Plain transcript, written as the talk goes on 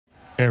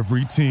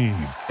Every team,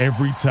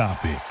 every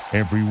topic,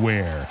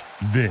 everywhere.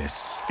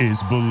 This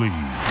is Believe.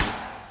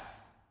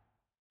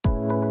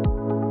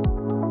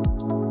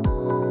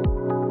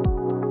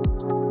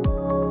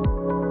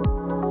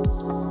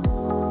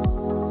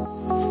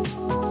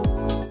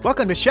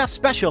 Welcome to Chef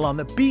Special on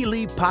the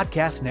Believe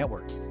Podcast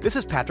Network. This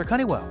is Patrick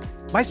Honeywell.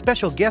 My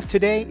special guest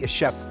today is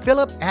Chef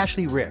Philip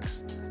Ashley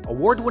Ricks,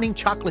 award-winning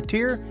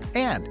chocolatier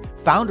and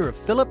founder of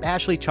Philip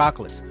Ashley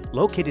Chocolates,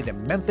 located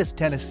in Memphis,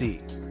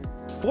 Tennessee.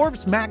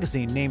 Forbes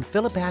magazine named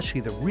Philip Ashley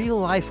the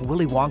real-life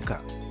Willy Wonka.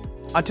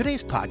 On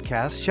today's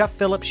podcast, Chef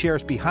Philip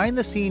shares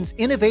behind-the-scenes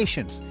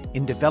innovations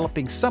in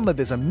developing some of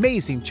his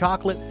amazing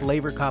chocolate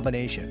flavor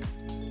combinations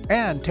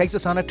and takes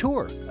us on a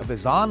tour of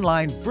his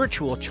online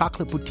virtual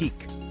chocolate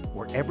boutique,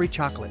 where every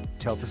chocolate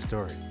tells a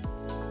story.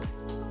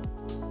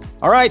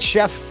 All right,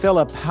 Chef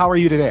Philip, how are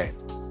you today?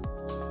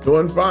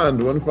 Doing fine.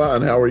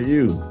 How are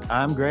you?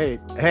 I'm great.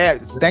 Hey,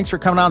 thanks for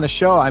coming on the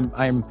show.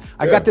 I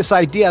got this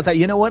idea. I thought,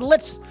 you know what?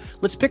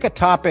 Let's pick a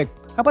topic.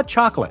 How about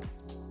chocolate?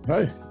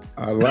 Hey,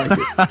 I like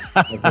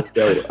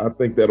it. I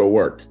think that'll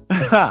work.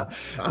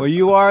 Well,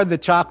 you are the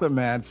chocolate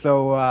man.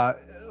 So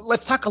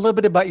let's talk a little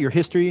bit about your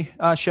history,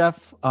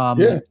 Chef.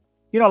 Yeah.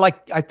 You know,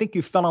 like I think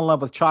you fell in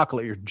love with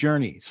chocolate, your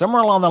journey,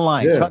 somewhere along the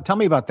line. Yeah. Tell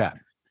me about that.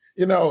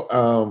 You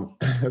know,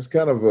 it's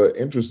kind of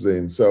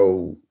interesting.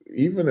 So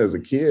even as a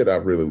kid, I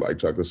really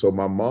liked chocolate. So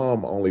my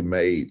mom only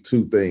made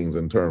two things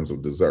in terms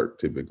of dessert.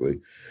 Typically,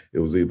 it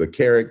was either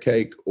carrot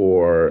cake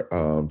or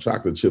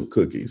chocolate chip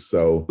cookies.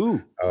 So,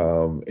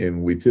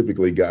 and we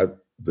typically got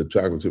the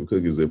chocolate chip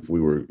cookies if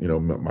we were, you know,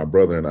 my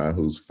brother and I,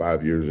 who's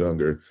 5 years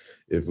younger,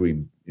 if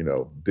we, you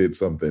know, did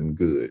something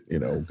good, you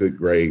know, good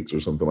grades or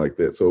something like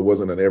that. So it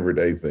wasn't an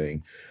everyday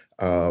thing.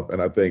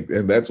 And I think,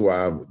 and that's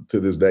why to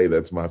this day,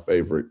 that's my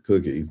favorite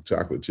cookie,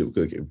 chocolate chip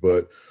cookie.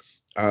 But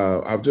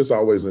I've just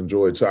always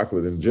enjoyed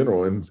chocolate in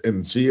general.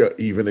 And she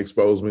even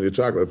exposed me to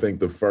chocolate. I think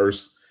the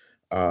first,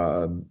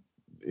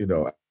 you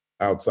know,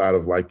 outside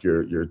of like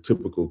your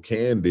typical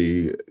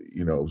candy,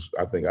 you know,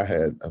 I think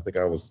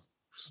I was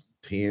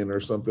 10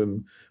 or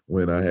something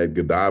when I had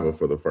Godiva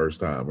for the first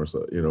time or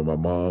so. You know, my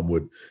mom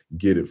would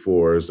get it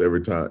for us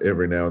every now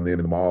and then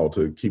in the mall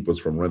to keep us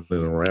from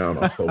running around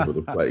all over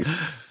the place.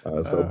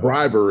 So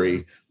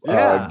bribery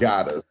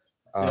got us.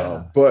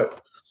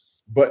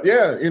 But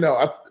yeah, you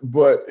know,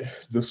 but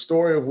the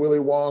story of Willy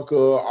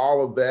Wonka,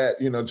 all of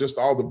that, you know, just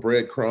all the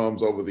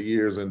breadcrumbs over the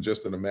years and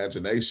just an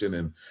imagination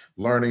and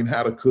learning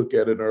how to cook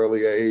at an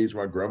early age.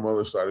 My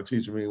grandmother started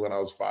teaching me when I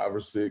was 5 or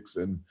 6,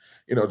 and,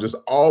 you know, just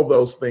all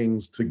those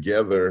things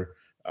together,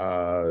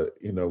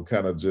 you know,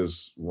 kind of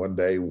just one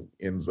day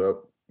ends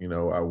up, you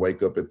know, I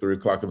wake up at 3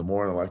 o'clock in the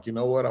morning, like, you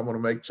know what, I'm going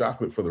to make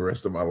chocolate for the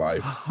rest of my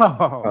life.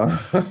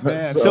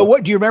 Man. So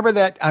what, do you remember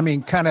that? I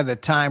mean, kind of the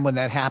time when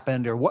that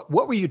happened, or what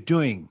were you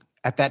doing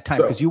at that time?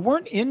 Because you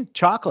weren't in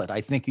chocolate.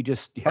 I think you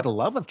had a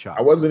love of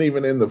chocolate. I wasn't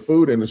even in the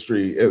food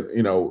industry,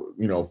 you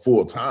know,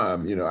 full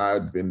time. You know,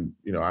 I'd been,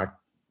 you know, I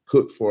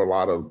cooked for a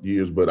lot of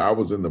years, but I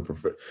was in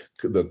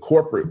the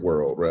corporate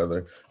world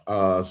rather.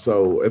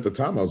 So at the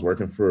time I was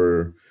working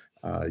for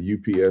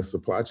UPS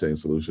Supply Chain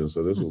Solutions.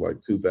 So this was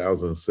like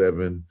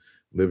 2007,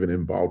 living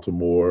in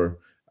Baltimore.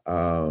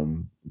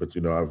 But,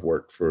 you know, I've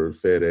worked for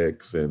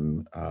FedEx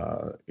and,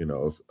 you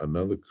know,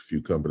 another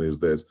few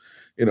companies that's,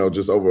 you know,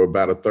 just over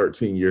about a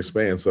 13-year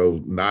span.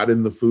 So not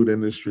in the food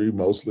industry,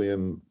 mostly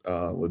in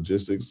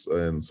logistics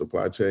and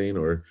supply chain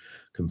or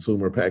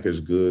consumer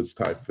packaged goods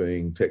type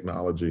thing,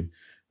 technology.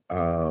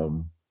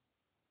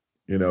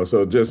 You know,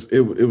 so just,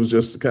 it was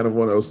just kind of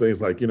one of those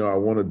things like, you know, I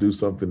want to do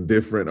something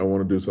different. I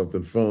want to do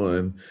something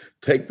fun,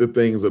 take the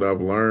things that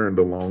I've learned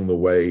along the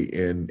way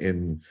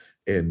and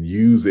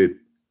use it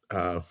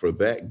for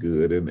that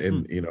good.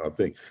 And you know, I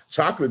think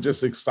chocolate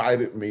just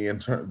excited me in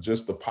terms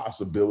just the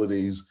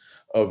possibilities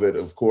of it.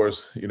 Of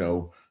course, you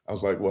know, I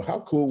was like, well, how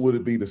cool would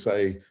it be to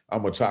say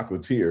I'm a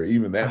chocolatier?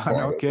 Even that part.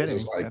 No kidding. It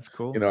was like, that's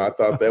cool. You know, I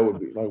thought that would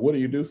be like, what do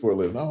you do for a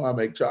living? Oh, I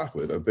make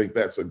chocolate. I think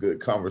that's a good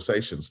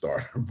conversation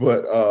starter.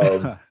 But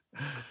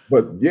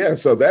yeah,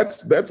 so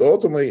that's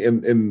ultimately,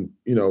 and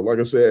you know, like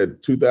I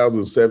said,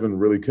 2007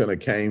 really kind of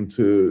came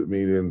to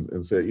me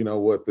and said, you know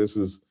what, this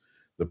is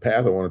the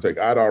path I want to take.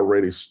 I'd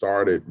already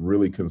started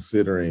really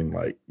considering,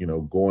 like, you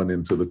know, going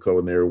into the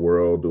culinary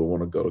world. Do I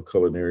want to go to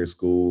culinary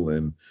school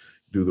and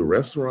do the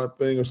restaurant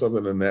thing or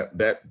something? And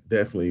that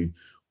definitely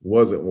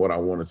wasn't what I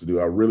wanted to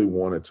do. I really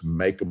wanted to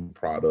make a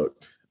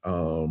product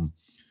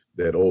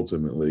that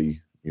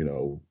ultimately, you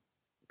know,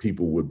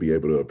 people would be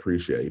able to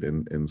appreciate.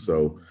 And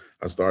so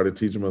I started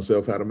teaching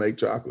myself how to make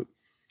chocolate.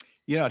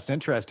 You know, it's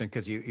interesting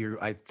because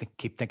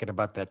keep thinking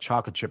about that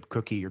chocolate chip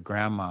cookie your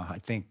grandma, I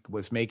think,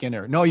 was making,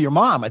 or no, your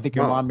mom. I think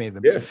your mom made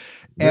them. Yeah.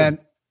 And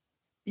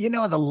you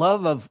know, the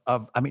love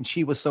of, I mean,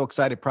 she was so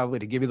excited probably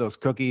to give you those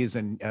cookies,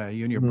 and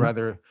you and your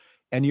brother,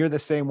 and you're the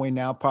same way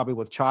now, probably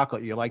with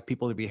chocolate. You like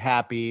people to be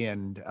happy,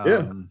 and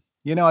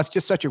you know, it's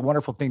just such a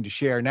wonderful thing to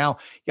share. Now,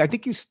 I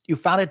think you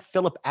founded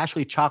Philip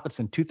Ashley Chocolates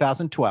in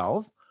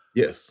 2012.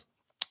 Yes.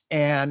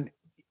 And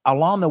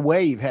along the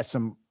way, you've had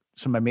some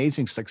some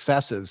amazing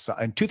successes.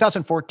 In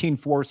 2014,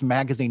 Forbes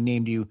magazine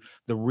named you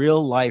the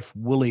real life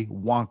Willy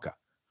Wonka.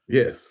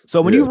 Yes.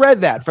 So when you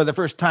read that for the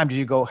first time, did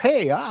you go,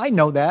 "Hey, I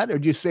know that," or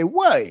did you say,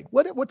 "Wait,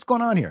 what's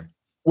going on here?"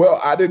 Well,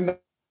 I didn't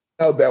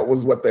know that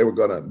was what they were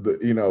gonna,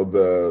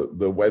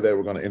 the way they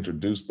were gonna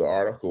introduce the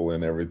article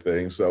and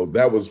everything. So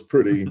that was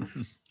pretty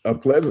a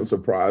pleasant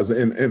surprise.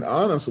 And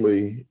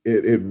honestly,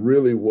 it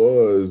really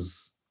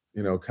was,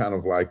 kind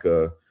of like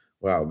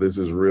wow, this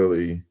is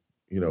really,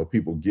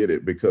 people get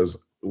it, because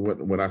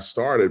when I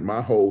started,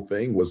 my whole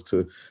thing was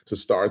to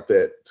start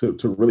that,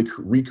 to really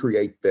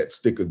recreate that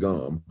stick of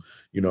gum,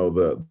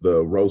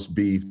 the roast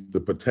beef,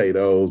 the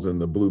potatoes, and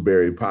the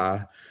blueberry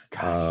pie.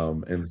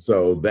 And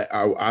so that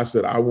I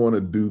said, I want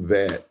to do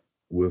that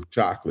with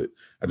chocolate.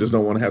 I just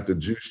don't want to have to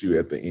juice you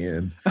at the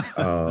end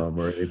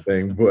or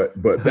anything.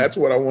 But that's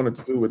what I wanted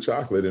to do with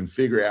chocolate, and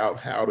figure out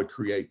how to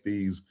create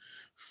these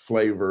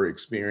flavor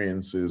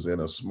experiences in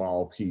a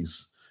small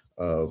piece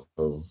of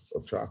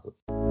chocolate.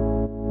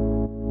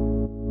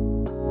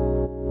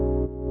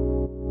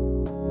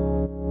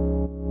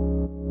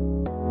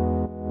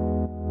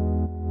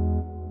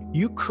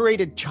 You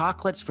created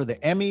chocolates for the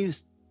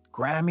Emmys,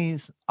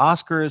 Grammys,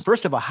 Oscars.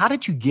 First of all, how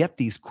did you get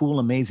these cool,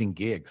 amazing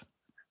gigs?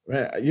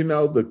 Man,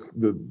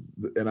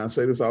 and I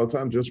say this all the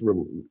time,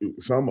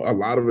 a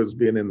lot of it's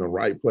being in the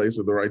right place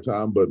at the right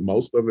time, but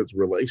most of it's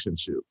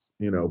relationships.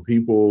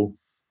 People,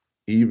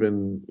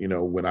 even,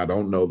 when I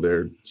don't know,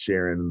 they're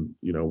sharing,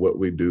 what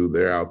we do,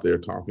 they're out there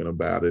talking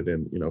about it.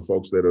 And,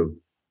 folks that have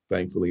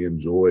thankfully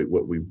enjoyed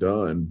what we've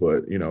done.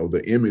 But,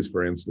 the Emmys,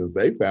 for instance,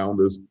 they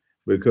found us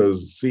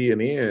because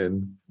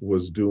CNN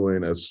was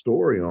doing a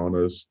story on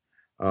us.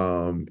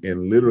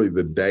 And literally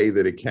the day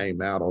that it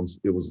came out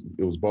it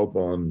was both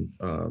on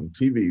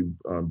TV,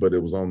 but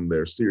it was on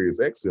their Sirius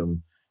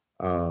XM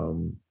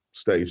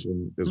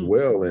station as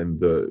well. And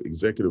the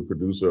executive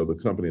producer of the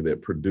company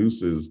that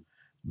produces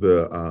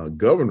the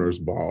Governor's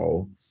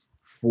Ball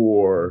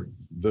for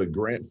the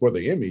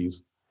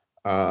Emmys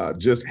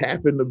just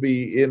happened to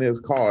be in his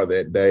car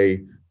that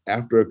day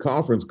after a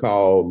conference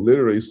call,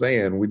 literally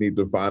saying, we need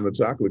to find a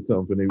chocolate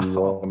company. We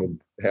want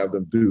to have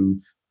them do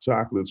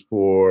chocolates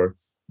for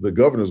the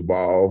Governor's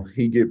Ball.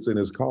 He gets in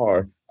his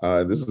car.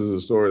 This is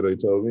a story they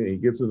told me. He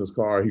gets in his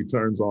car, he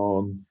turns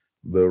on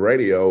the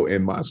radio,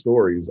 and my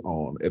story's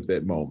on at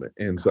that moment.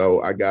 And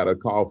so I got a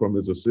call from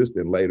his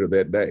assistant later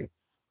that day.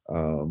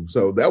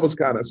 So that was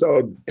kind of,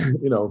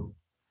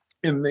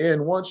 and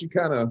then once you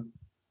kind of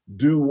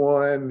do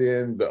one,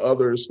 then the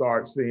others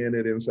start seeing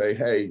it and say,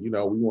 hey, we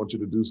want you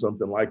to do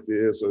something like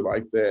this or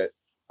like that.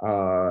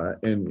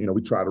 And,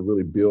 we try to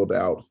really build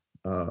out,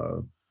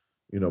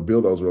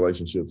 build those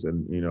relationships.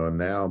 And, and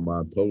now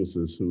my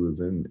publicist, who is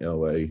in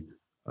LA,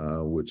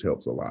 which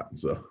helps a lot.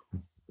 So,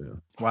 yeah.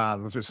 Wow.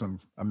 Those are some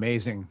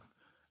amazing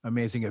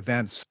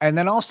events. And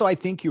then also, I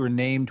think you were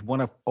named one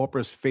of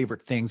Oprah's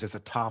favorite things as a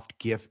top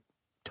gift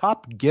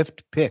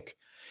pick.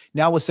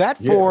 Now, was that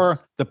for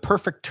The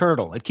Perfect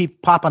Turtle? It keeps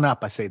popping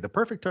up. I say The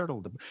Perfect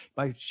Turtle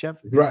by Chef.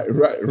 Right.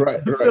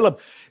 Philip.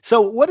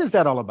 So what is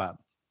that all about?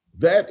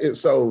 That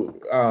is so,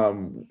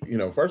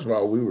 first of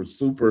all,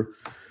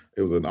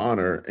 it was an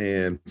honor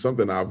and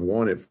something I've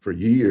wanted for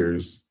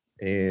years,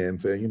 and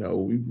saying,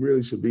 we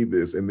really should be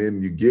this. And then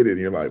you get it and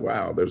you're like,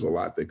 wow, there's a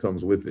lot that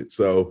comes with it.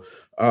 So,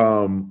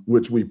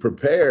 which we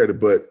prepared,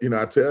 but,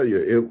 I tell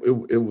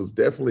you, it was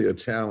definitely a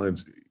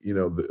challenge.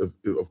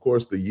 Of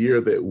course, the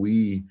year that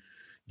we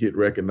get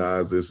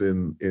recognized is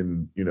in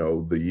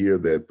the year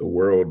that the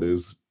world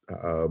is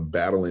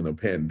battling a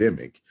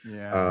pandemic.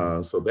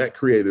 Yeah. So that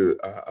created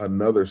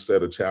another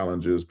set of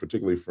challenges,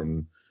 particularly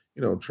from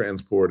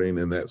transporting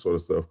and that sort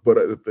of stuff. But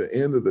at the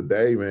end of the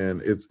day,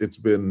 man, it's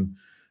been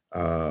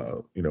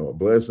a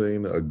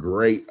blessing, a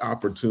great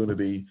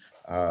opportunity.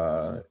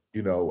 I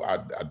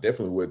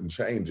definitely wouldn't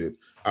change it.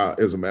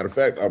 As a matter of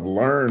fact, I've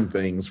learned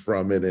things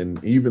from it,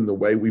 and even the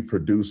way we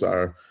produce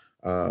our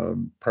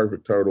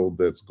Perfect Turtle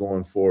that's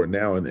going forward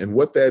now. And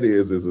what that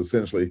is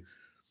essentially,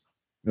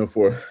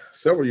 for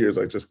several years,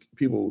 like, just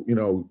people,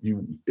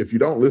 if you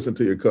don't listen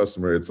to your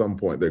customer, at some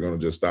point, they're going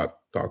to just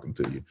stop talking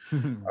to you.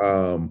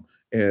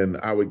 And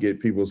I would get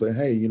people say,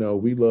 hey,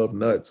 we love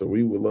nuts, or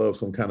we would love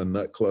some kind of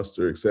nut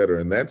cluster, et cetera.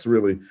 And that's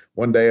really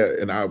one day,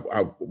 and I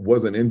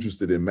wasn't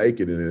interested in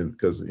making it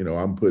because,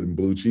 I'm putting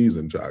blue cheese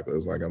in chocolate.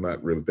 It's like, I'm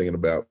not really thinking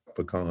about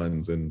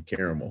pecans and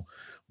caramel.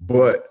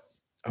 But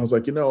I was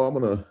like, I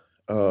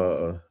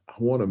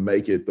want to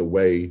make it the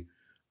way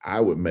I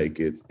would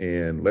make it,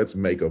 and let's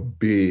make a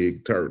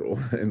big turtle.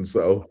 And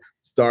so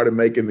started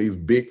making these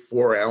big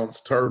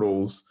 4-ounce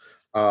turtles.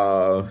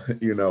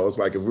 It's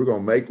like, if we're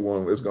going to make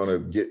one, it's going to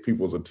get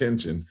people's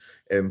attention.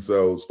 And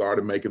so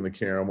started making the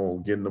caramel,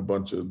 getting a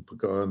bunch of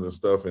pecans and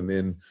stuff. And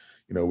then,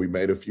 we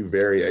made a few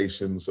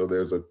variations. So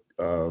there's a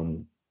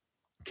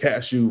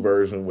cashew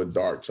version with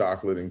dark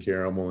chocolate and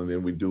caramel. And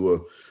then we do a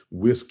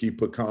whiskey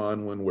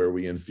pecan one where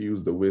we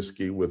infuse the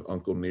whiskey with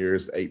Uncle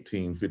Nearest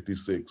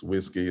 1856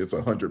 whiskey. It's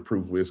 100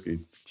 proof whiskey.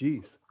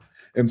 Jeez.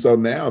 And so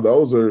now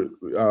those are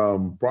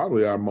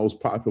probably our most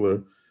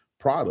popular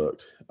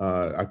product.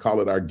 I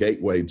call it our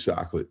gateway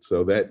chocolate.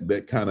 So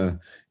that kind of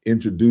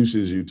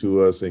introduces you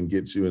to us and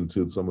gets you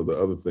into some of the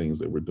other things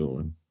that we're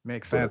doing.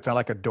 Makes sense. It's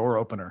like a door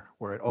opener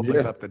where it opens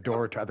Yeah. up the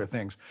door to other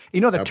things. The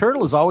turtle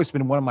Absolutely. has always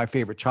been one of my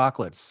favorite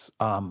chocolates.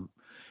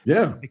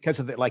 Yeah. Because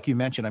of the, like you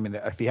mentioned, I mean,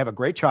 if you have a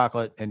great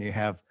chocolate and you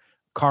have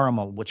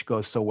caramel, which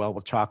goes so well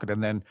with chocolate,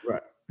 and then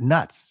Right.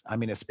 nuts. I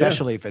mean,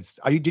 especially if it's,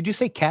 did you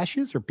say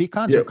cashews or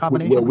pecans or Yeah. a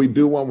combination? We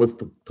do one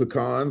with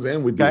pecans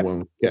and we do Okay. one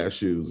with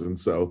cashews. And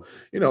so,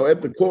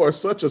 at the core,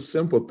 such a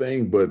simple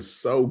thing, but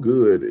so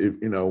good. If,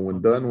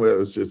 when done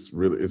well, it's just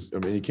really,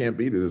 you can't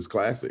beat it. It's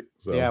classic.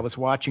 So, Yeah, I was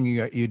watching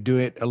you do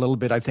it a little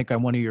bit, I think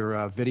on one of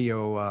your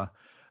video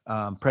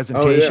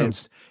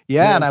presentations.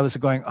 Yeah. And I was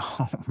going,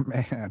 oh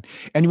man.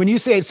 And when you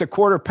say it's a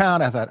quarter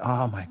pound, I thought,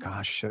 oh my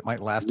gosh, it might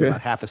last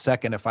about half a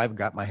second if I've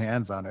got my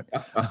hands on it.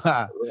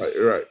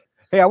 Right.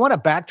 Hey, I want to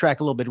backtrack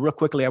a little bit real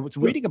quickly. I was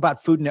reading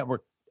about Food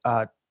Network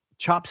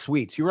Chopped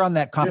Sweets. You were on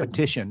that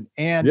competition.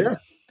 And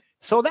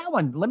so that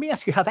one, let me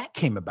ask you how that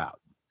came about.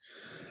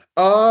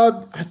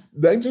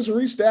 They just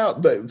reached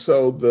out.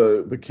 So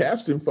the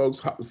casting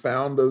folks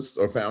found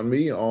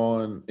me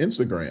on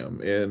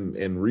Instagram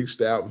and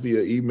reached out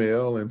via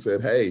email and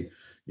said, hey,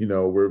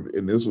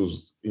 this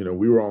was,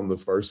 we were on the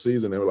first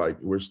season. They were like,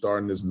 we're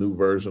starting this new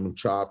version of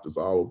Chopped. It's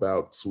all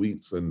about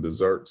sweets and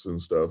desserts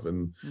and stuff.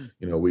 And,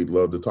 we'd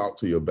love to talk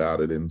to you about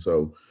it. And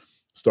so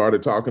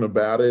started talking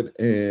about it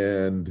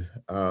and,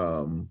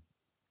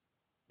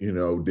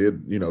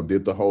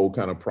 did the whole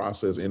kind of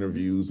process,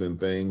 interviews and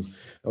things.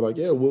 I'm like,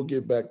 yeah, we'll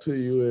get back to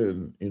you.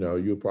 And,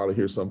 you'll probably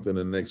hear something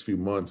in the next few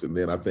months. And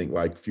then I think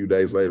like a few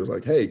days later, it's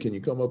like, hey, can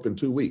you come up in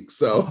 2 weeks?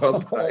 So I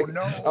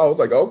was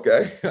like,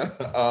 okay.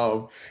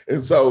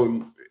 And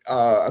so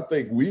I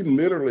think we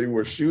literally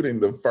were shooting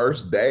the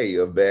first day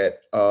of that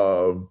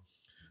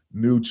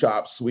new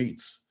Chopped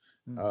Sweets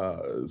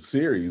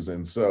series.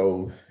 And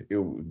so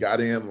it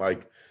got in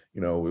like,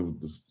 it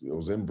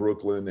was in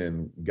Brooklyn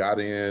and got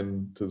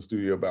in to the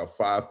studio about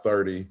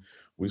 5:30.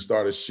 We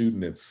started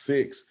shooting at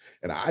 6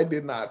 and I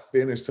did not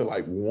finish till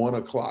like 1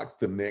 o'clock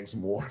the next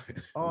morning.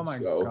 Oh my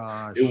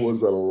gosh. It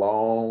was a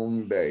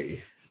long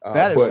day.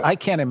 I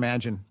can't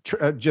imagine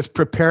just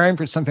preparing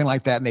for something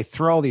like that. And they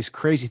throw all these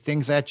crazy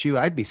things at you.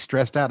 I'd be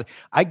stressed out.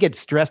 I get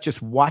stressed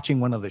just watching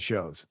one of the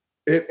shows.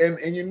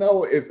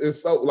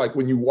 It's so like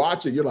when you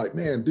watch it, you're like,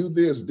 man, do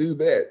this, do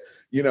that.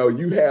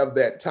 You have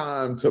that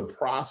time to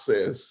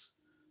process,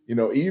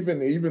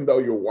 even though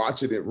you're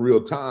watching it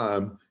real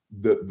time,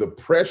 the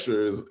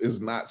pressure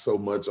is not so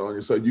much on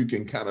you. So you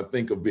can kind of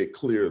think a bit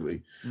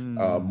clearly,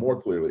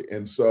 more clearly.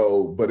 And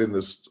so, but in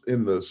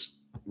the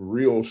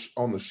real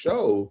on the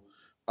show,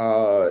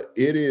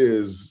 it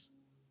is,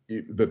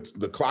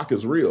 the clock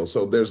is real.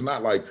 So there's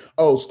not like,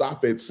 oh,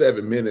 stop at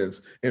 7 minutes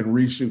and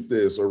reshoot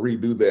this or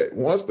redo that.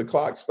 Once the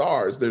clock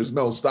starts, there's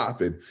no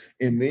stopping.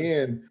 And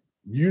then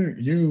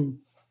you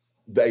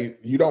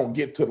don't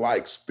get to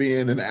like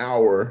spend an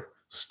hour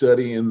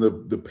studying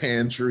the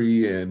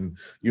pantry and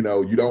we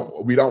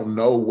don't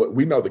know what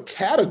we know the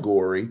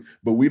category,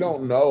 but we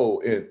don't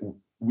know it.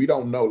 We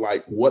don't know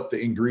like what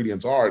the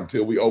ingredients are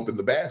until we open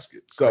the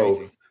basket.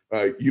 So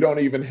you don't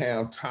even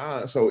have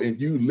time. So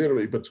you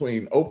literally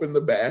between open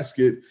the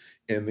basket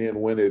and then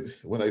when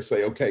they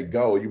say, okay,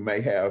 go, you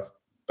may have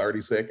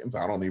 30 seconds.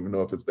 I don't even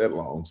know if it's that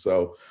long.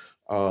 So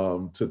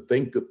to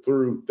think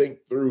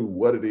through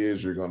what it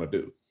is you're going to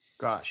do.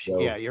 Gosh,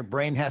 yeah, your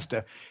brain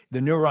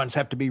the neurons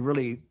have to be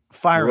really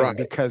firing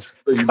because,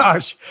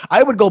 gosh,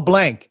 I would go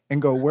blank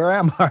and go, where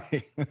am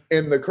I?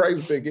 And the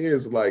crazy thing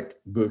is like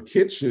the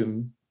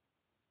kitchen,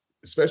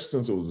 especially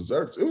since it was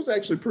desserts, it was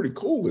actually pretty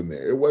cool in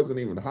there. It wasn't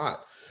even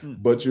hot,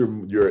 but your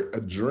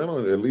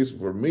adrenaline, at least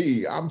for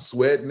me, I'm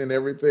sweating and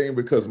everything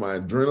because my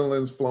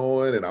adrenaline's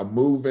flowing and I'm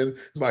moving.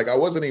 It's like I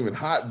wasn't even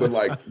hot, but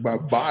like my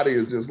body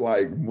is just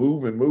like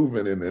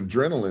moving and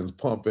adrenaline's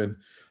pumping.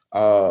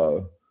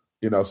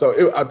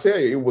 So I'll tell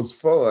you, it was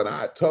fun.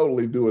 I'd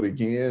totally do it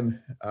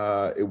again.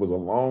 It was a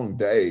long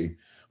day,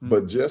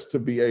 but just to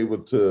be able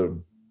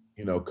to,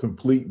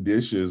 complete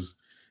dishes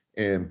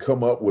and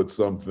come up with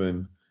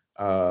something,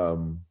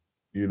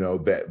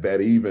 that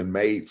even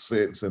made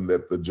sense and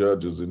that the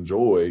judges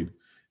enjoyed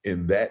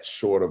in that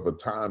short of a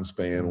time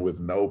span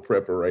with no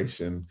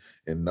preparation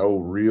and no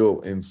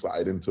real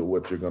insight into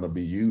what you're going to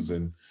be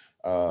using,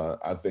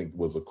 I think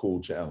was a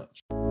cool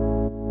challenge.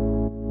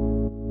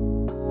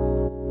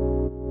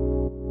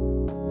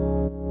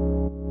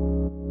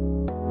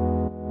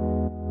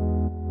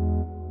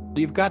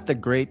 You've got the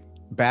great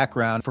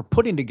background for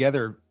putting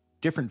together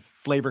different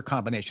flavor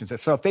combinations.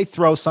 So if they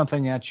throw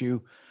something at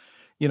you,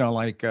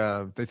 like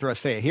they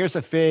say, here's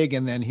a fig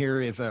and then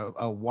here is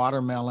a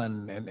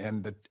watermelon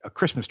and a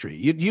Christmas tree.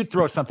 You'd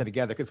throw something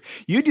together because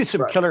you do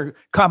some killer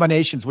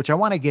combinations, which I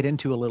want to get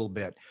into a little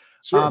bit.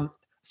 Sure.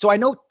 So I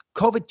know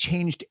COVID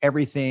changed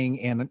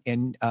everything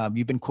and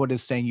you've been quoted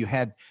as saying you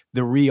had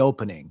the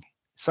reopening.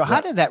 So how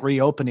did that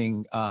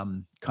reopening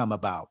come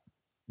about?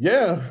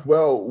 Yeah,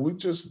 well, we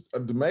just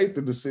made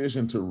the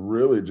decision to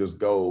really just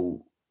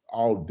go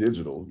all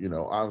digital,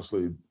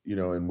 honestly,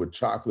 and with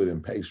chocolate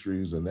and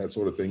pastries and that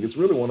sort of thing. It's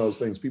really one of those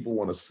things people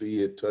want to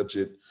see it, touch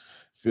it,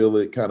 feel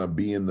it, kind of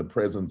be in the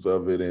presence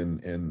of it.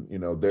 And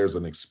there's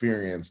an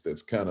experience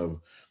that's kind of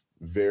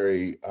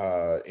very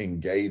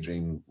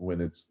engaging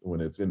when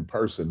it's in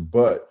person.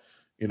 But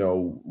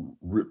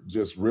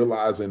just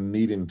realizing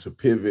needing to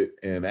pivot,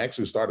 and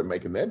actually started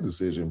making that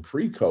decision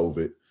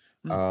pre-COVID.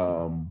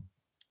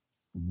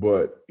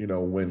 But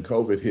when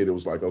COVID hit, it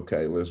was like,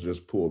 okay, let's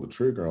just pull the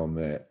trigger on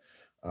that,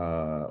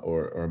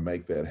 or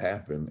make that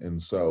happen.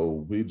 And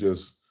so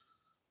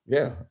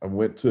I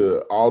went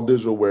to all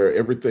digital, where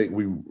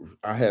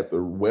I had the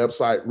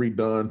website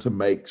redone to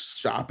make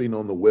shopping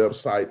on the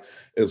website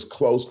as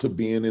close to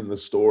being in the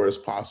store as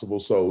possible.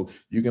 So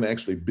you can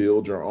actually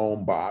build your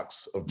own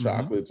box of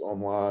chocolates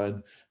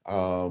online,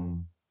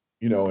 and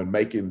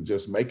making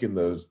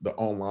the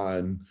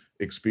online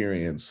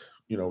experience,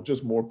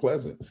 just more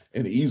pleasant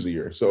and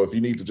easier. So if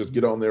you need to just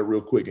get on there real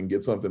quick and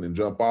get something and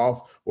jump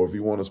off, or if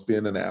you want to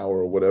spend an hour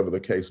or whatever the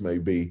case may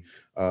be,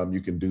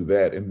 you can do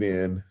that. And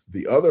then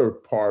the other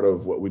part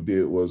of what we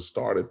did was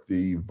started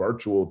the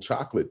virtual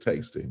chocolate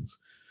tastings.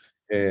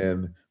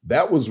 And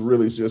that was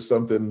really just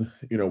something,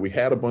 we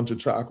had a bunch of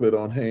chocolate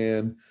on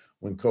hand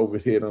when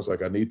COVID hit. I was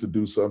like, I need to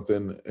do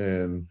something.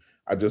 And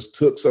I just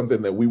took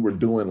something that we were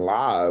doing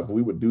live.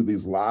 We would do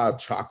these live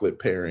chocolate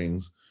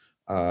pairings.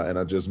 And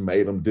I just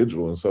made them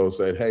digital. And so I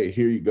said, hey,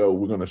 here you go.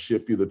 We're going to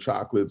ship you the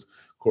chocolates,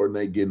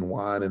 coordinate getting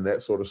wine and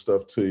that sort of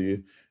stuff to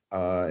you.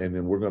 And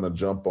then we're going to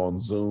jump on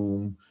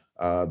Zoom.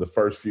 The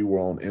first few were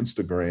on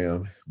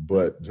Instagram,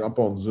 but jump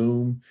on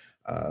Zoom,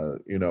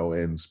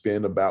 and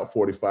spend about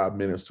 45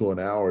 minutes to an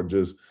hour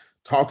just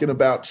talking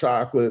about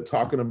chocolate,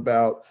 talking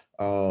about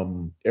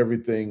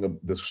everything,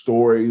 the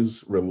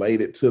stories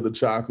related to the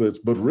chocolates,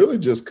 but really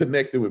just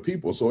connecting with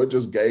people. So it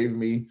just gave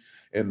me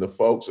and the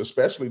folks,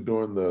 especially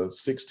during the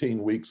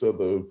 16 weeks of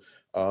the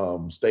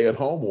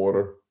stay-at-home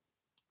order,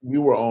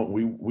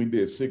 we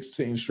did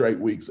 16 straight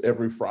weeks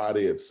every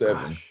Friday at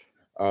 7.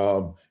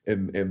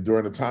 And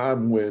during a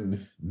time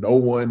when no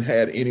one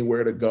had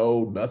anywhere to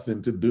go,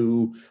 nothing to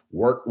do,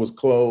 work was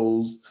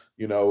closed,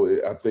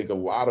 I think a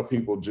lot of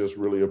people just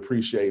really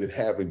appreciated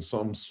having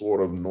some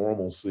sort of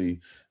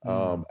normalcy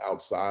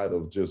outside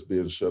of just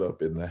being shut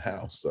up in the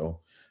house.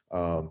 So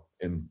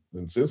and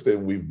since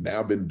then, we've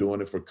now been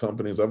doing it for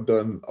companies. I've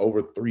done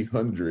over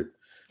 300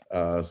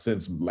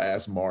 since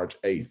last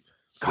March 8th.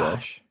 So.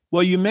 Gosh.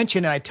 Well, you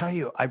mentioned, and I tell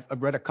you, I've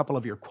read a couple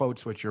of your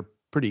quotes, which are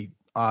pretty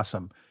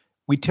awesome.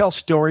 We tell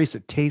stories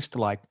that taste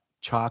like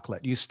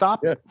chocolate. You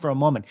stop for a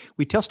moment.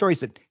 We tell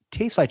stories that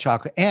taste like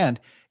chocolate, and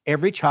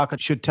every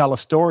chocolate should tell a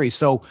story.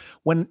 So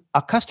when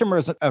a customer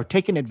is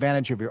taking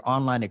advantage of your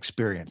online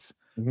experience,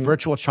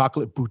 Virtual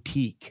Chocolate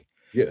Boutique,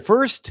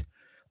 first,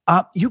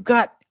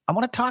 I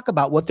want to talk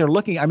about what they're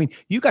looking at. I mean,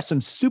 you got some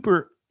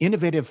super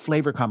innovative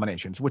flavor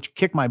combinations, which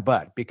kick my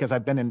butt because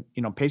I've been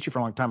in pastry for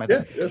a long time. I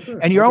think.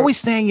 And you're always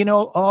saying,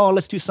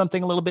 let's do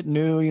something a little bit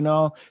new,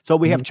 So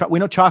we have, we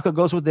know chocolate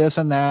goes with this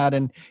and that,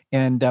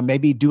 and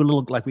maybe do a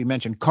little, like we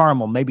mentioned,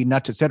 caramel, maybe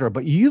nuts, etc.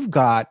 But you've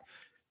got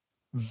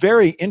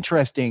very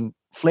interesting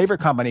flavor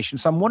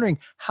combinations. So I'm wondering,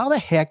 how the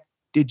heck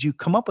did you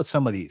come up with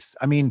some of these?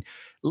 I mean,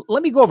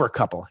 let me go over a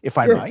couple, if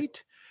I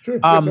might. Sure.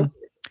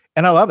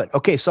 And I love it.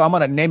 Okay, so I'm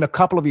going to name a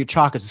couple of your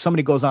chocolates. If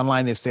somebody goes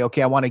online, they say,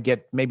 okay, I want to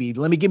get give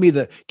me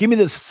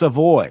the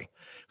Savoy,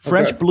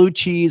 French blue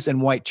cheese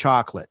and white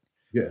chocolate.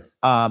 Yes.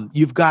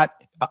 You've got,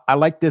 I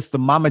like this, the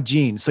Mama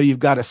Jean. So you've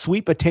got a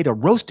sweet potato,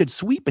 roasted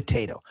sweet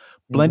potato,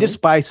 blended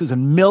spices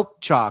and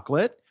milk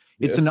chocolate.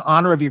 It's in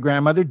honor of your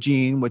grandmother,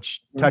 Jean,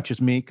 which touches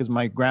me because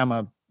my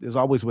grandma is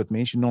always with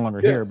me. She's no longer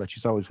here, but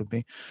she's always with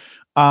me.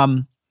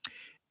 And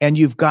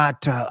you've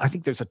got, I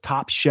think there's a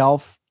top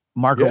shelf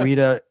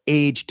margarita,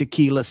 aged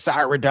tequila,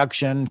 sour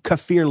reduction,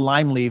 kaffir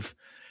lime leaf.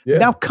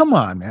 Now, come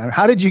on, man.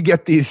 How did you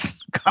get these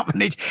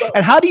combinations?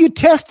 And how do you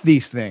test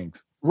these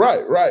things?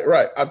 Right.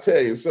 I'll tell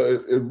you.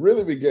 So it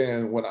really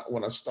began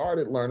when I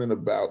started learning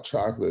about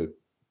chocolate.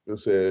 I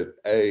said,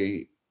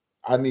 hey,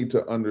 I need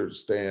to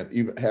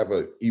understand, have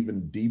an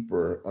even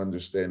deeper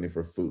understanding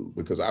for food,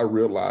 because I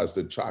realized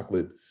that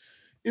chocolate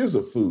is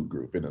a food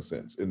group in a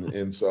sense.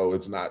 And so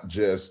it's not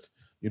just,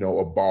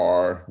 a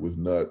bar with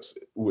nuts,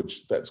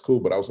 which that's cool.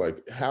 But I was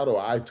like, how do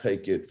I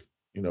take it,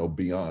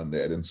 beyond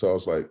that? And so I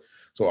was like,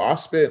 so I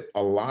spent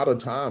a lot of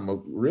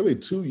time, really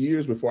 2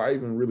 years before I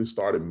even really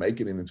started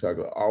making any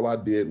chocolate. All I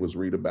did was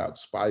read about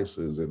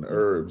spices and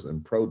herbs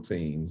and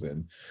proteins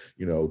and,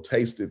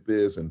 tasted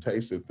this and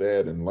tasted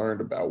that and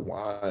learned about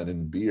wine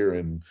and beer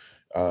and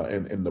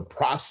the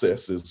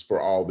processes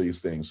for all these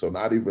things. So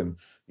not even,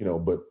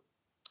 but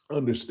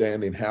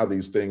understanding how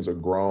these things are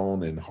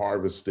grown and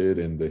harvested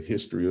and the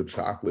history of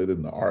chocolate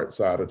and the art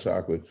side of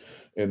chocolate.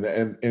 And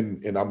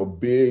I'm a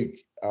big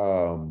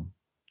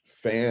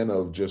fan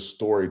of just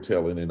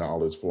storytelling in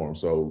all its forms.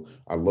 So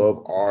I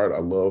love art, I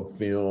love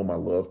film, I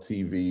love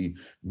TV,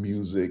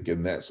 music,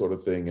 and that sort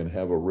of thing, and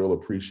have a real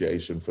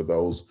appreciation for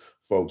those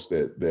folks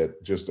that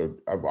just are.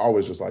 I've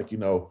always just like,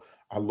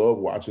 I love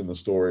watching the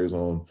stories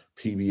on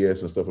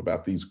PBS and stuff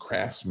about these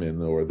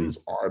craftsmen or these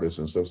artists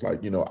and stuff. It's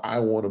like, I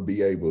want to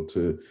be able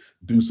to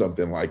do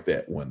something like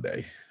that one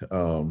day.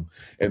 And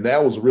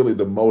that was really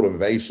the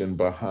motivation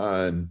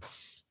behind,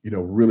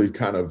 really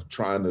kind of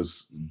trying to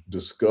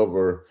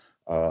discover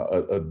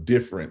a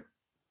different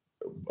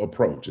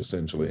approach,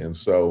 essentially. And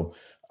so,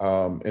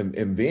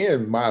 and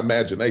then my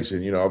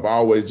imagination, I've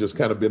always just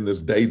kind of been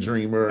this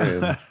daydreamer,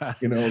 and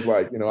it's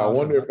like, Awesome. I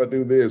wonder if I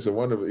do this, I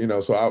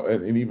wonder, so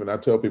and even I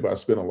tell people I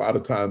spend a lot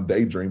of time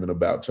daydreaming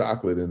about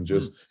chocolate and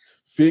just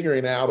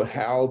figuring out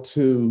how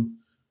to,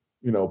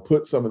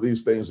 put some of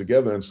these things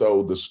together. And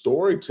so the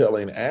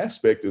storytelling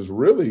aspect is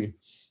really,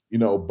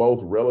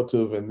 both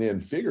relative and then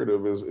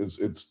figurative.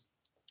 It's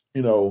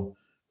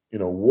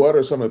what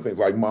are some of the things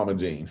like Mama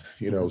Jean?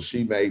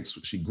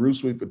 She grew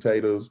sweet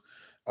potatoes.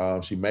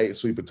 She made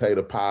sweet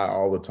potato pie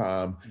all the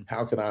time.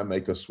 How can I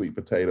make a sweet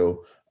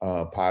potato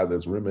pie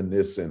that's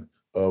reminiscent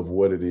of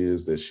what it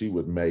is that she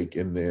would make,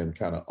 and then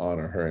kind of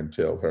honor her and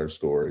tell her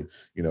story?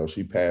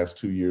 She passed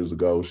 2 years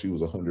ago. She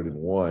was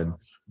 101.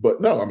 But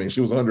no, I mean,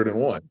 she was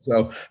 101.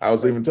 So I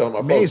was even telling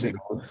my folks,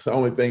 the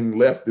only thing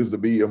left is to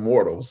be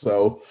immortal.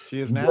 So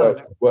she is now.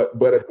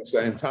 But at the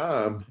same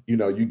time,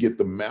 you get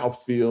the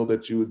mouthfeel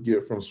that you would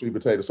get from sweet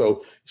potato.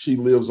 So she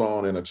lives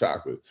on in a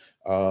chocolate.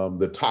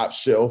 The top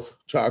shelf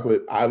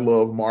chocolate. I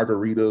love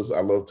margaritas.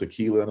 I love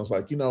tequila. And I was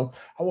like,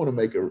 I want to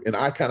make and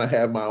I kind of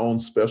have my own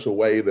special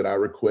way that I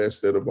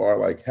request at a bar,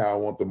 like how I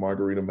want the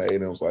margarita made.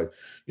 And I was like,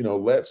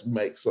 let's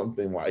make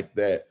something like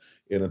that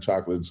in a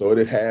chocolate. And so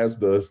it has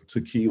the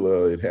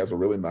tequila. It has a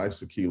really nice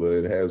tequila.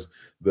 It has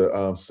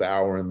the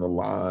sour and the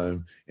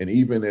lime. And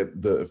even at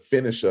the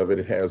finish of it,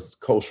 it has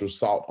kosher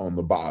salt on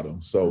the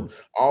bottom. So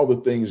all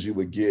the things you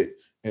would get.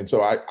 And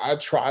so I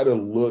try to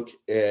look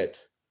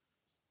at,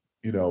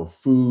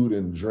 food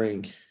and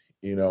drink,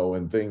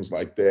 and things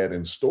like that,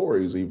 and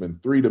stories even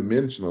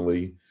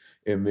 3-dimensionally,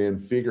 and then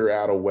figure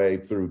out a way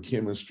through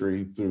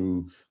chemistry,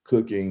 through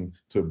cooking,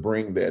 to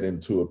bring that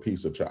into a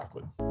piece of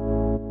chocolate.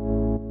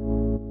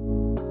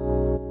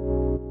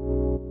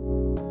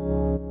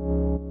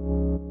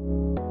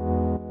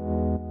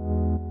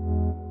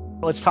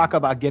 Let's talk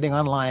about getting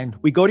online.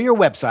 We go to your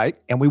website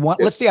and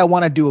let's say I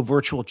want to do a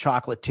virtual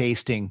chocolate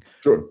tasting.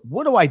 Sure.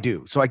 What do I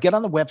do? So I get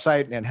on the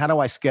website, and how do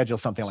I schedule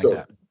something like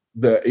that?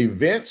 The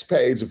events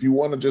page, if you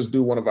want to just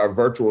do one of our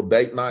virtual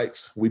date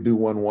nights, we do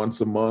one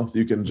once a month.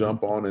 You can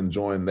jump on and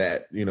join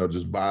that,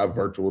 just buy a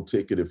virtual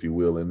ticket, if you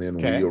will. And then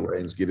we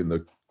arrange getting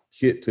the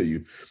kit to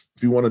you.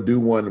 If you want to do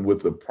one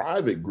with a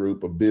private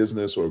group, a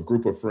business or a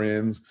group of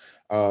friends,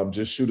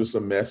 just shoot us a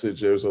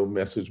message. There's a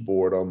message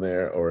board on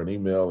there or an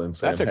email. And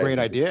that's a great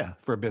idea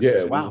for a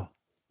business. Yeah, wow.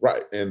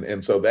 Right.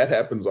 And so that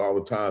happens all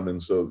the time.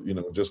 And so,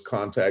 just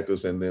contact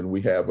us. And then we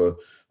have a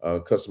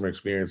customer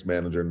experience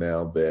manager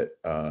now that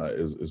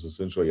is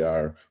essentially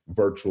our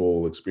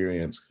virtual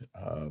experience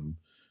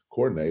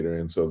coordinator.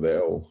 And so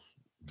they'll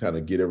kind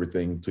of get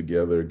everything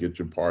together, get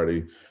your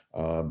party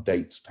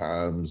dates,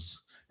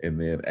 times, and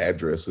then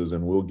addresses,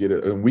 and we'll get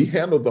it. And we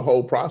handle the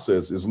whole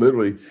process. It's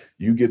literally,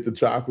 you get the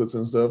chocolates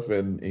and stuff,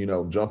 and,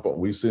 jump on.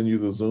 We send you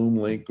the Zoom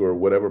link or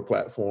whatever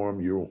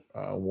platform you're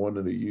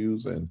wanting to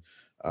use. And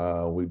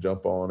we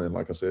jump on, and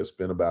like I said,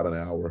 spend about an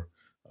hour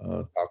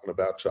talking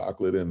about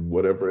chocolate and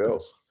whatever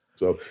else.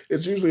 So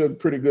it's usually a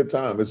pretty good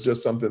time. It's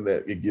just something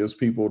that it gives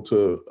people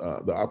to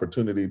the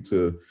opportunity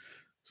to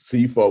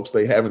see folks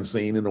they haven't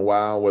seen in a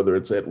while, whether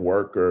it's at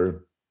work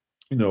or,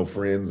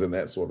 friends and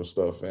that sort of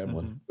stuff,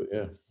 family. Mm-hmm. But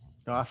yeah.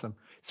 Awesome.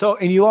 So,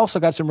 and you also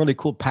got some really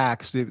cool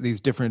packs, these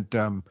different.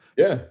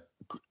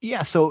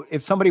 Yeah. So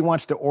if somebody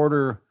wants to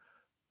order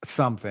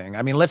something,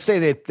 I mean, let's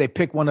say they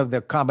pick one of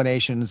the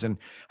combinations, and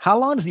how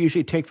long does it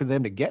usually take for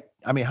them to get?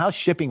 I mean, how's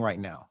shipping right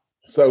now?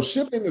 So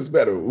shipping is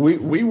better. We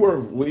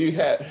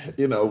had,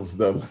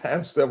 the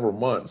last several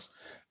months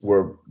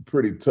were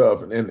pretty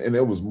tough. And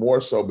it was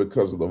more so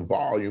because of the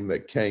volume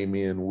that came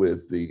in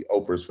with the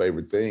Oprah's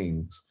Favorite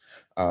Things.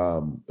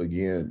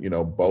 Again,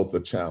 both a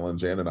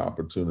challenge and an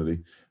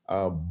opportunity.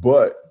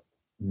 But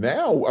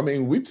now, I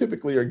mean, we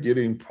typically are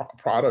getting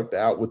product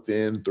out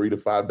within 3 to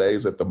 5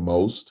 days at the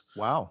most.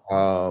 Wow.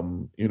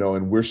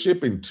 And we're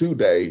shipping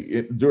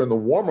 2-day during the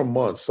warmer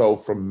months. So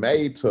from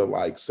May to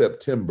like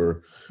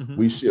September,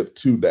 we ship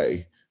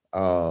 2-day.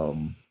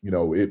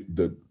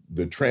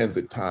 The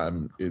transit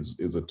time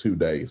is a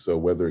 2-day. So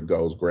whether it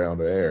goes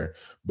ground or air,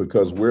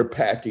 because we're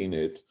packing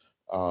it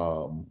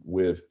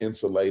with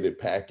insulated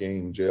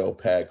packing, gel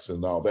packs,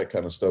 and all that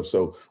kind of stuff.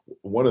 So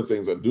one of the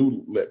things I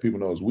do let people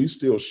know is we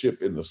still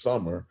ship in the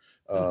summer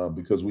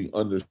because we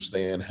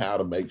understand how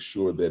to make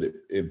sure that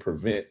it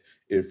prevent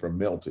it from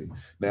melting.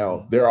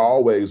 Now, there are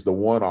always the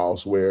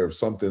one-offs where if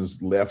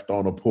something's left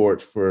on a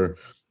porch for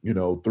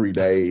 3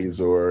 days,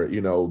 or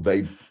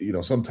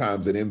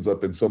sometimes it ends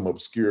up in some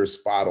obscure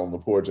spot on the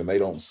porch and they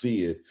don't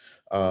see it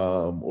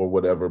or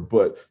whatever.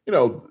 But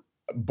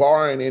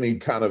barring any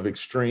kind of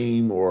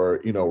extreme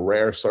or,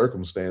 rare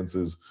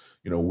circumstances,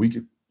 we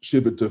could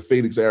ship it to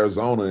Phoenix,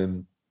 Arizona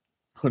in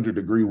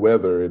 100-degree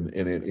weather and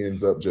it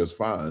ends up just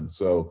fine.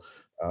 So,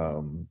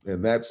 And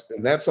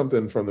that's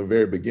something from the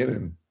very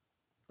beginning.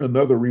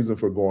 Another reason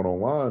for going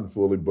online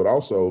fully, but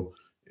also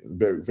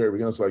very, very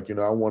beginning, it's like,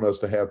 I want us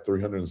to have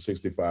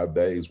 365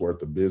 days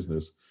worth of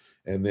business.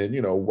 And then,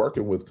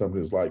 working with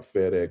companies like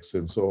FedEx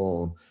and so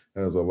on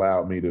has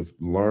allowed me to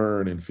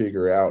learn and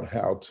figure out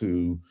how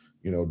to,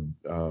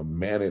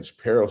 manage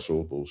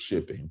perishable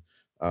shipping,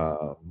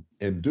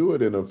 and do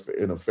it in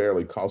a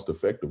fairly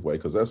cost-effective way.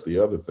 Because that's the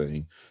other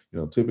thing,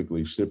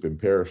 typically shipping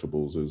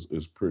perishables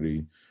is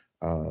pretty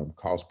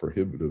cost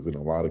prohibitive in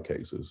a lot of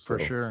cases. For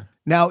sure.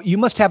 Now you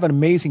must have an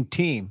amazing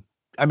team.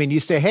 I mean, you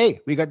say, hey,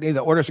 we got the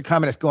orders are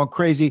coming, it's going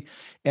crazy.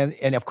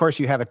 And of course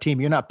you have a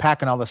team. You're not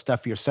packing all this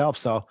stuff yourself.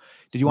 So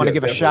did you want to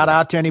give a shout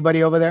out to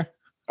anybody over there?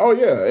 Oh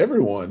yeah,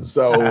 everyone.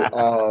 So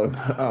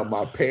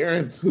my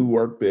parents who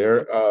work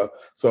there.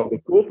 So the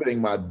cool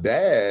thing, my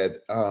dad,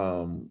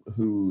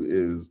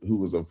 who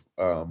was a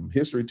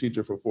history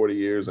teacher for 40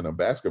 years and a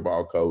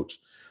basketball coach,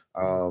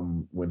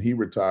 when he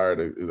retired,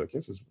 I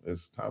guess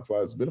as time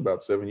flies, it's been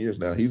about 7 years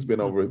now. He's been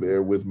over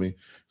there with me.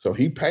 So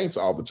he paints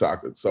all the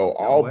chocolate. So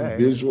all the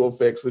visual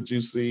effects that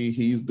you see,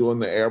 he's doing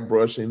the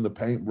airbrushing, the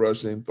paint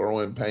brushing,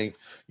 throwing paint,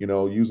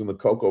 using the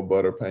cocoa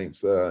butter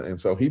paints. And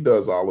so he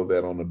does all of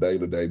that on a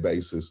daily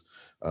basis.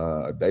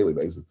 And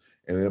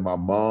then my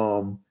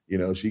mom,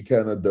 she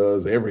kind of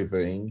does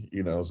everything,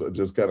 so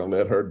just kind of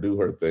let her do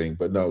her thing.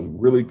 But no,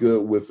 really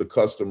good with the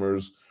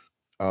customers,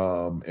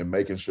 and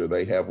making sure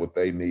they have what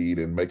they need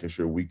and making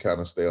sure we kind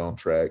of stay on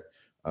track.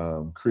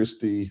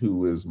 Christy,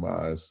 who is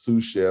my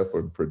sous chef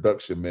or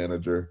production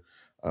manager,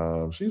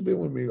 she's been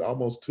with me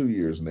almost 2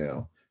 years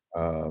now.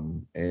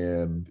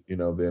 And,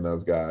 then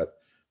I've got,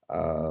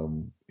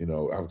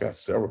 I've got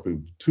several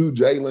people, 2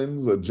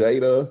 Jaylens, a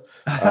Jada,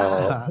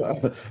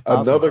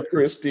 another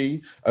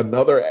Christy, I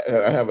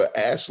have an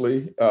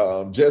Ashley,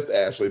 just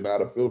Ashley,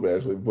 not a Philip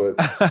Ashley, but,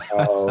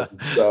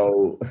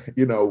 so,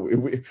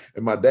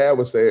 and my dad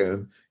was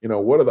saying,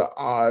 what are the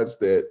odds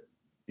that,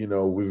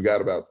 we've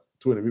got about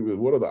 20 people,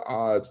 what are the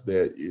odds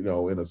that,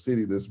 in a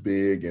city this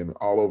big and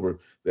all over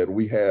that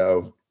we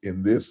have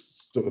in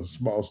this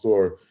small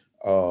store,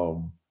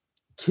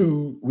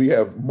 we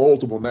have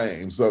multiple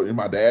names. So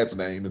my dad's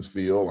name is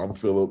Phil. I'm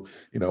Philip.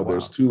 Wow.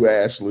 There's 2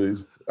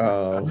 Ashleys.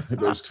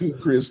 There's 2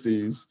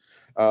 Christies,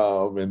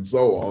 and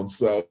so on.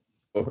 So,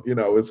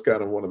 it's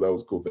kind of one of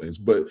those cool things.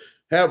 But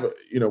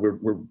we're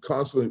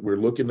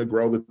looking to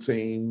grow the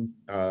team.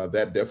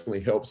 That definitely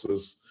helps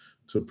us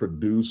to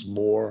produce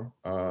more.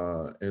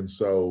 And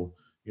so,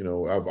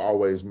 I've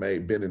always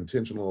been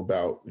intentional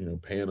about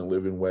paying a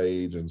living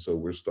wage, and so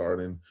we're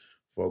starting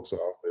folks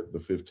off at the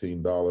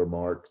 $15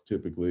 mark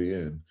typically,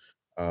 and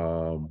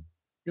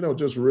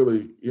just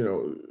really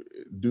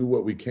do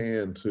what we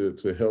can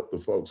to help the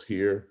folks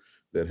here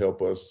that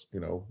help us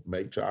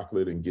make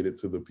chocolate and get it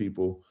to the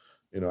people.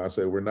 I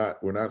say we're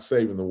not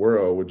saving the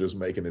world, we're just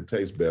making it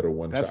taste better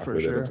one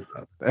chocolate at a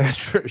time.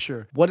 That's for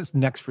sure. What is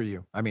next for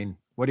you? I mean,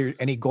 what are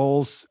any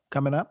goals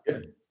coming up?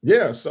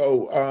 Yeah.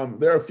 So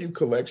there are a few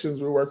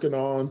collections we're working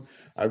on.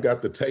 I've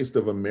got the Taste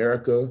of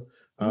America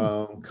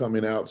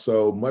coming out.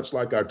 So much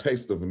like our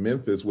Taste of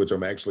Memphis, which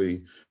I'm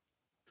actually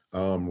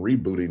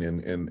rebooting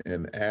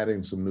and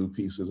adding some new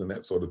pieces and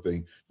that sort of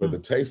thing. But the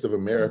Taste of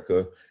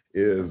America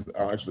is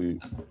actually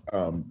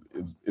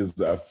is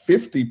a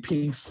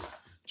 50-piece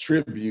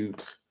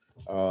tribute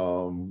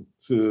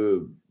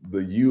to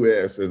the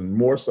U.S. and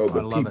more so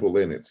the people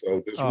in it.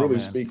 So just really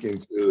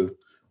speaking to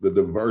the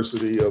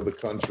diversity of the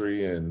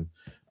country and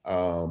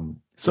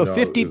so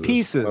 50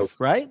 pieces,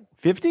 right?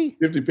 50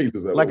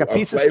 pieces, like a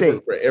piece of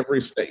steak for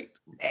every state.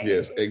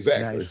 Yes,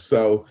 exactly. Nice.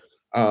 So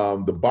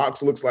the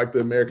box looks like the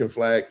American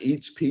flag.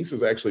 Each piece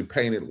is actually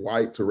painted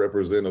white to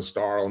represent a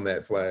star on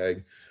that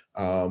flag.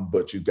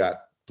 But you've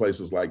got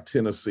places like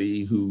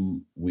Tennessee,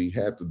 who we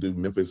had to do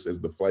Memphis as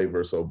the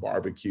flavor, so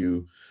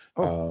barbecue.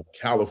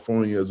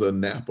 California is a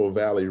Napa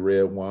Valley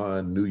red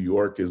wine. New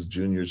York is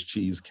Junior's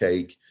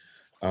cheesecake.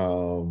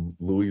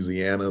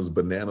 Louisiana's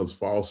Bananas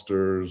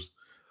Foster's.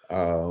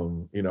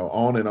 On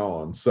and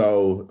on.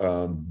 So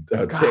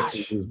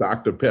Texas is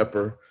Dr.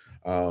 Pepper.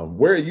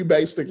 Where are you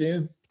based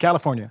again?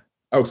 California.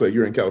 Oh, so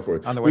you're in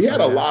California. We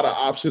had a lot of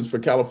options for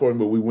California,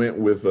 but we went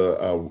with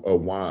a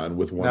wine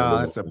with one of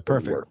them. That's a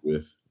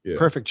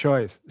perfect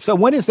choice. So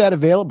when is that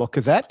available?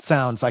 Because that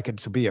sounds like it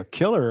to be a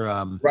killer.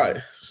 Right.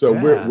 So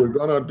we're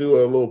gonna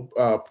do a little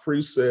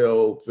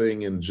pre-sale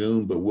thing in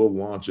June, but we'll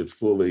launch it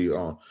fully.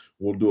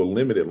 We'll do a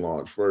limited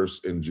launch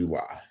first in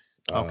July.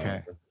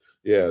 Okay.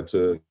 And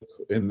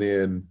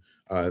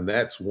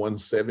that's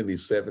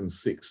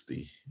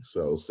 177.60,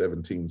 so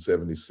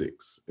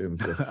 1776. And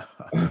so,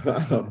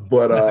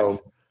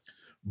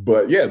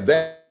 but yeah,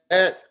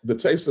 that the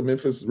Taste of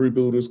Memphis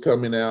reboot is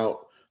coming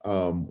out.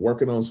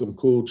 Working on some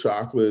cool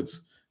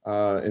chocolates,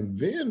 and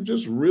then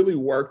just really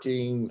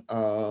working,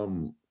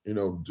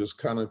 just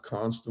kind of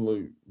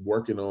constantly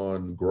working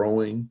on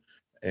growing.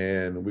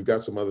 And we've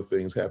got some other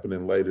things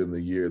happening later in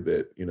the year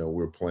that,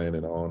 we're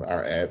planning on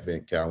our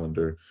Advent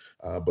calendar,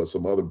 but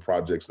some other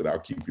projects that I'll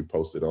keep you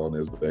posted on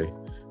as they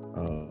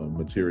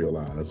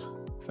materialize.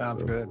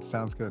 Sounds good.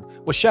 Sounds good.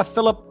 Well, Chef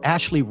Philip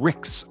Ashley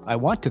Ricks, I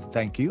want to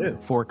thank you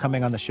for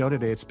coming on the show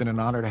today. It's been an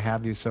honor to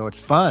have you. So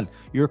it's fun.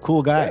 You're a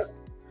cool guy.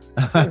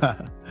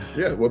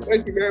 Yeah. Well,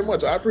 thank you very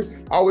much. I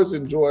always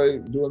enjoy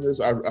doing this.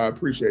 I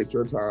appreciate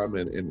your time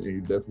and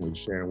you definitely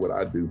sharing what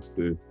I do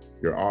to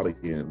your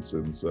audience.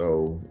 And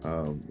so,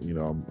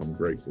 I'm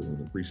grateful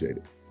and appreciate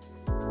it.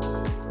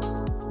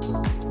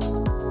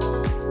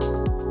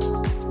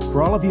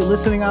 For all of you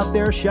listening out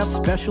there, Chef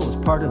Special is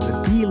part of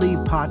the Believe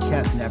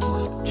Podcast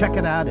Network. Check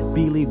it out at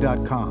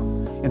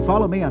Believe.com and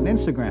follow me on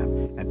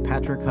Instagram at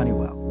Patrick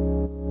Honeywell.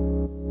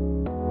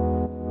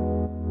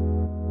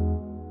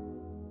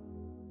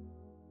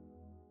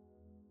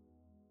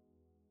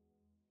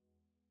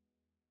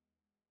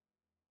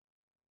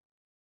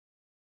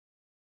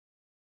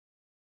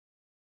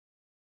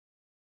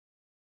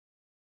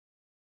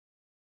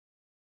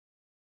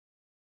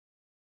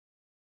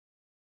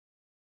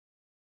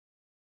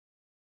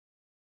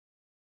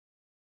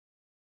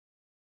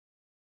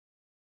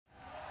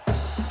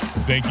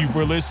 Thank you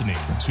for listening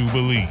to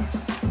Believe.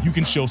 You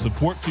can show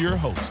support to your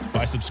host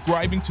by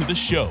subscribing to the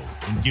show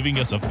and giving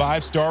us a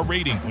 5-star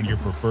rating on your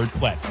preferred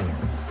platform.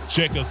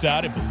 Check us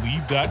out at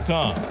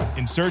Believe.com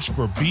and search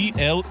for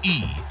BLEAV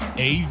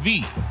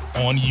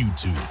on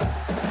YouTube.